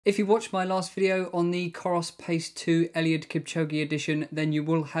If you watched my last video on the Coros Pace 2 Eliud Kipchoge edition, then you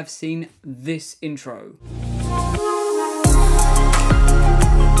will have seen this intro.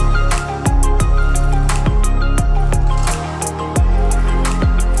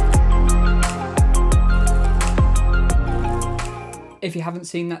 If you haven't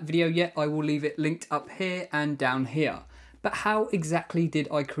seen that video yet, I will leave it linked up here and down here. But how exactly did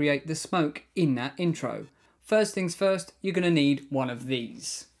I create the smoke in that intro? First things first, you're going to need one of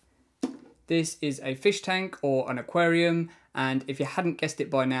these. This is a fish tank or an aquarium, and if you hadn't guessed it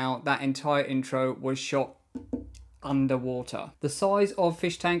by now, that entire intro was shot underwater. The size of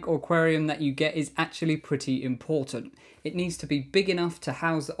fish tank or aquarium that you get is actually pretty important. It needs to be big enough to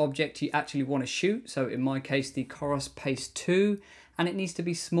house the object you actually want to shoot, so in my case the Coros Pace 2, and it needs to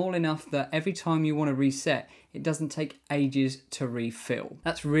be small enough that every time you want to reset, it doesn't take ages to refill.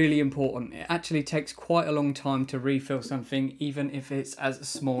 That's really important. It actually takes quite a long time to refill something, even if it's as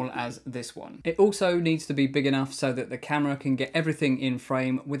small as this one. It also needs to be big enough so that the camera can get everything in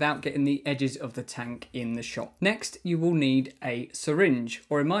frame without getting the edges of the tank in the shot. Next, you will need a syringe,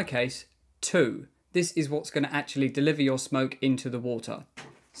 or in my case, two. This is what's going to actually deliver your smoke into the water.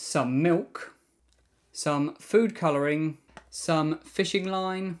 Some milk, some food colouring, some fishing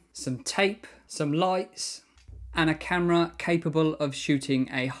line, some tape, some lights, and a camera capable of shooting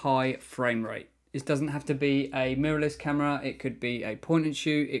a high frame rate. This doesn't have to be a mirrorless camera, it could be a point and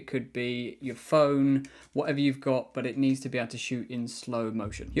shoot, it could be your phone, whatever you've got, but it needs to be able to shoot in slow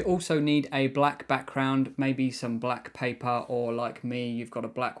motion. You also need a black background, maybe some black paper, or like me, you've got a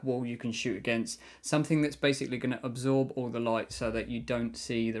black wall you can shoot against. Something that's basically going to absorb all the light so that you don't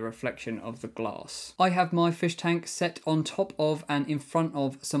see the reflection of the glass. I have my fish tank set on top of and in front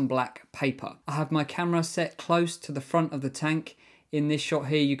of some black paper. I have my camera set close to the front of the tank. In this shot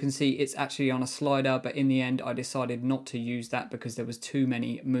here, you can see it's actually on a slider, but in the end, I decided not to use that because there was too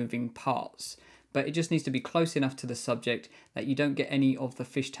many moving parts. But it just needs to be close enough to the subject that you don't get any of the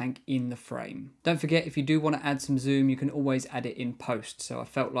fish tank in the frame. Don't forget, if you do want to add some zoom, you can always add it in post. So I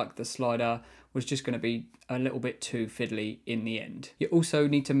felt like the slider was just going to be a little bit too fiddly in the end. You also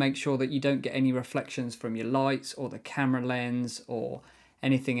need to make sure that you don't get any reflections from your lights or the camera lens or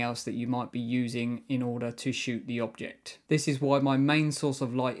anything else that you might be using in order to shoot the object. This is why my main source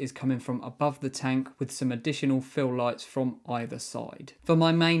of light is coming from above the tank with some additional fill lights from either side. For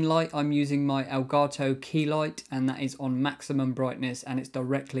my main light, I'm using my Elgato key light, and that is on maximum brightness and it's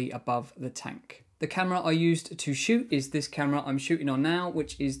directly above the tank. The camera I used to shoot is this camera I'm shooting on now,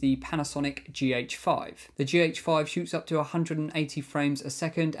 which is the Panasonic GH5. The GH5 shoots up to 180 frames a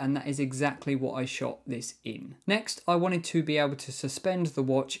second, and that is exactly what I shot this in. Next, I wanted to be able to suspend the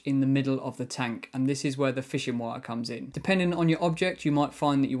watch in the middle of the tank, and this is where the fishing wire comes in. Depending on your object, you might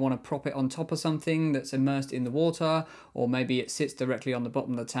find that you want to prop it on top of something that's immersed in the water, or maybe it sits directly on the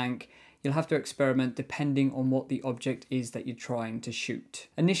bottom of the tank. You'll have to experiment depending on what the object is that you're trying to shoot.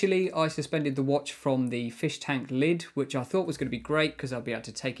 Initially, I suspended the watch from the fish tank lid, which I thought was going to be great because I'll be able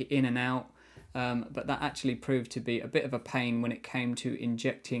to take it in and out. But that actually proved to be a bit of a pain when it came to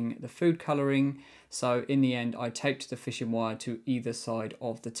injecting the food colouring. So in the end, I taped the fishing wire to either side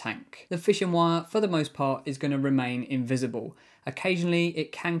of the tank. The fishing wire, for the most part, is going to remain invisible. Occasionally,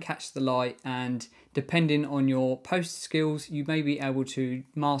 it can catch the light, and depending on your post skills, you may be able to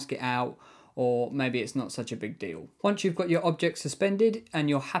mask it out, or maybe it's not such a big deal. Once you've got your object suspended and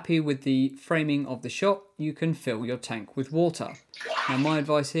you're happy with the framing of the shot, you can fill your tank with water. Now, my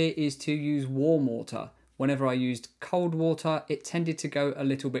advice here is to use warm water. Whenever I used cold water, it tended to go a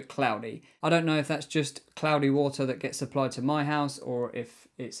little bit cloudy. I don't know if that's just cloudy water that gets supplied to my house, or if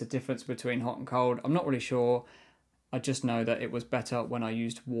it's a difference between hot and cold. I'm not really sure. I just know that it was better when I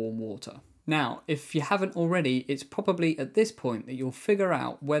used warm water. Now, if you haven't already, it's probably at this point that you'll figure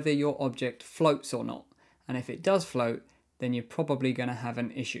out whether your object floats or not. And if it does float, then you're probably going to have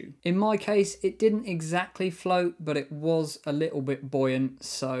an issue. In my case, it didn't exactly float, but it was a little bit buoyant,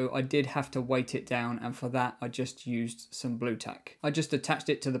 so I did have to weight it down, and for that I just used some blue tack. I just attached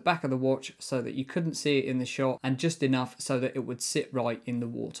it to the back of the watch so that you couldn't see it in the shot, and just enough so that it would sit right in the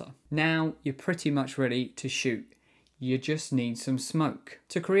water. Now you're pretty much ready to shoot. You just need some smoke.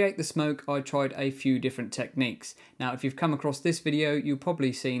 To create the smoke, I tried a few different techniques. Now, if you've come across this video, you've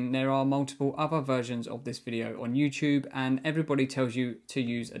probably seen there are multiple other versions of this video on YouTube, and everybody tells you to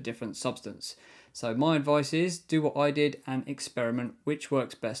use a different substance. So my advice is do what I did and experiment which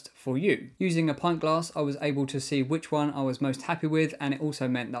works best for you. Using a pint glass, I was able to see which one I was most happy with, and it also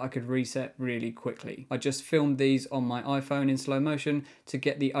meant that I could reset really quickly. I just filmed these on my iPhone in slow motion to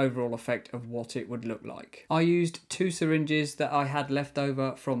get the overall effect of what it would look like. I used 2 syringes that I had left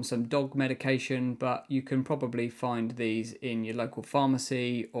over from some dog medication, but you can probably find these in your local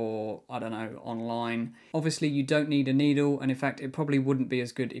pharmacy or, I don't know, online. Obviously you don't need a needle, and in fact it probably wouldn't be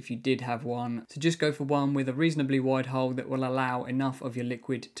as good if you did have one, so just go for one with a reasonably wide hole that will allow enough of your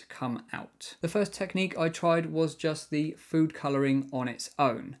liquid to come out. The first technique I tried was just the food colouring on its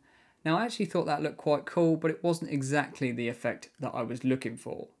own. Now I actually thought that looked quite cool, but it wasn't exactly the effect that I was looking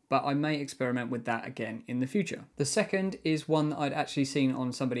for. But I may experiment with that again in the future. The second is one that I'd actually seen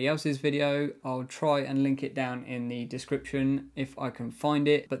on somebody else's video. I'll try and link it down in the description if I can find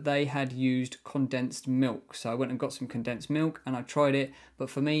it, but they had used condensed milk. So I went and got some condensed milk and I tried it, but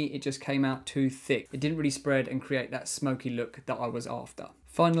for me it just came out too thick. It didn't really spread and create that smoky look that I was after.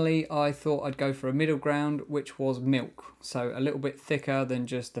 Finally, I thought I'd go for a middle ground, which was milk. So a little bit thicker than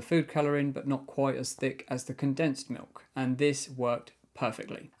just the food colouring, but not quite as thick as the condensed milk. And this worked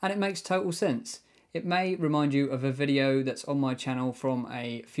perfectly. And it makes total sense. It may remind you of a video that's on my channel from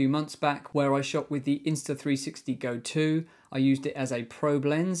a few months back where I shot with the Insta360 Go 2. I used it as a probe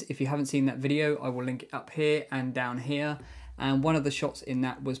lens. If you haven't seen that video, I will link it up here and down here. And one of the shots in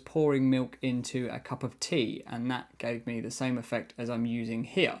that was pouring milk into a cup of tea, and that gave me the same effect as I'm using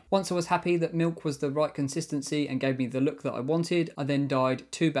here. Once I was happy that milk was the right consistency and gave me the look that I wanted, I then dyed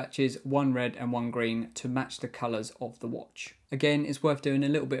 2 batches, 1 red and 1 green, to match the colours of the watch. Again, it's worth doing a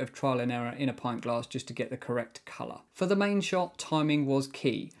little bit of trial and error in a pint glass just to get the correct colour. For the main shot, timing was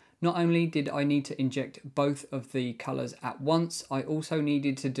key. Not only did I need to inject both of the colours at once, I also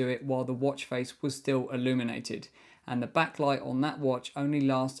needed to do it while the watch face was still illuminated, and the backlight on that watch only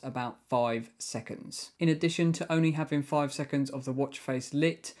lasts about 5 seconds. In addition to only having 5 seconds of the watch face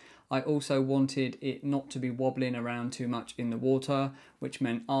lit, I also wanted it not to be wobbling around too much in the water, which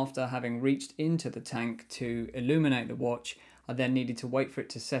meant after having reached into the tank to illuminate the watch, I then needed to wait for it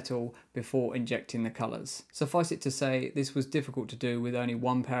to settle before injecting the colours. Suffice it to say, this was difficult to do with only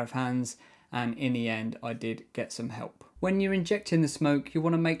 1 pair of hands, and in the end I did get some help. When you're injecting the smoke, you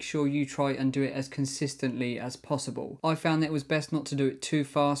want to make sure you try and do it as consistently as possible. I found that it was best not to do it too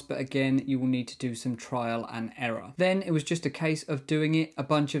fast, but again, you will need to do some trial and error. Then it was just a case of doing it a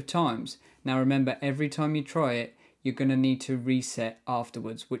bunch of times. Now remember, every time you try it, you're going to need to reset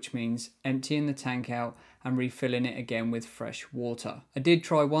afterwards, which means emptying the tank out and refilling it again with fresh water. I did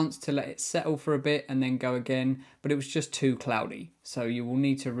try once to let it settle for a bit and then go again, but it was just too cloudy, so you will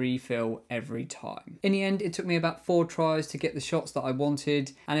need to refill every time. In the end, it took me about 4 tries to get the shots that I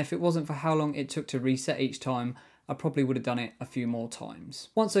wanted, and if it wasn't for how long it took to reset each time, I probably would have done it a few more times.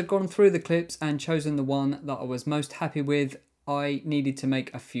 Once I'd gone through the clips and chosen the one that I was most happy with, I needed to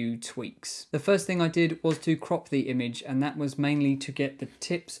make a few tweaks. The first thing I did was to crop the image, and that was mainly to get the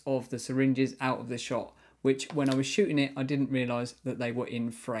tips of the syringes out of the shot, which when I was shooting it, I didn't realise that they were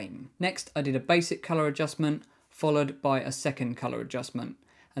in frame. Next, I did a basic colour adjustment, followed by a second colour adjustment.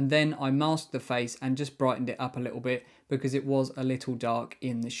 And then I masked the face and just brightened it up a little bit because it was a little dark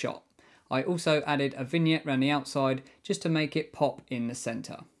in the shot. I also added a vignette around the outside just to make it pop in the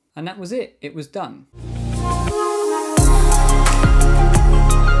centre. And that was it, it was done.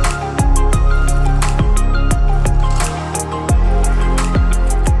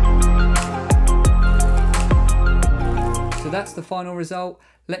 That's the final result.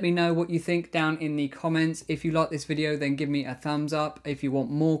 Let me know what you think down in the comments. If you like this video, then give me a thumbs up. If you want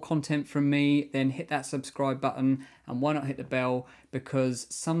more content from me, then hit that subscribe button, and why not hit the bell, because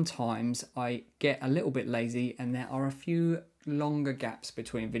sometimes I get a little bit lazy and there are a few longer gaps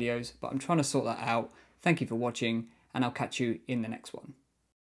between videos, but I'm trying to sort that out. Thank you for watching, and I'll catch you in the next one.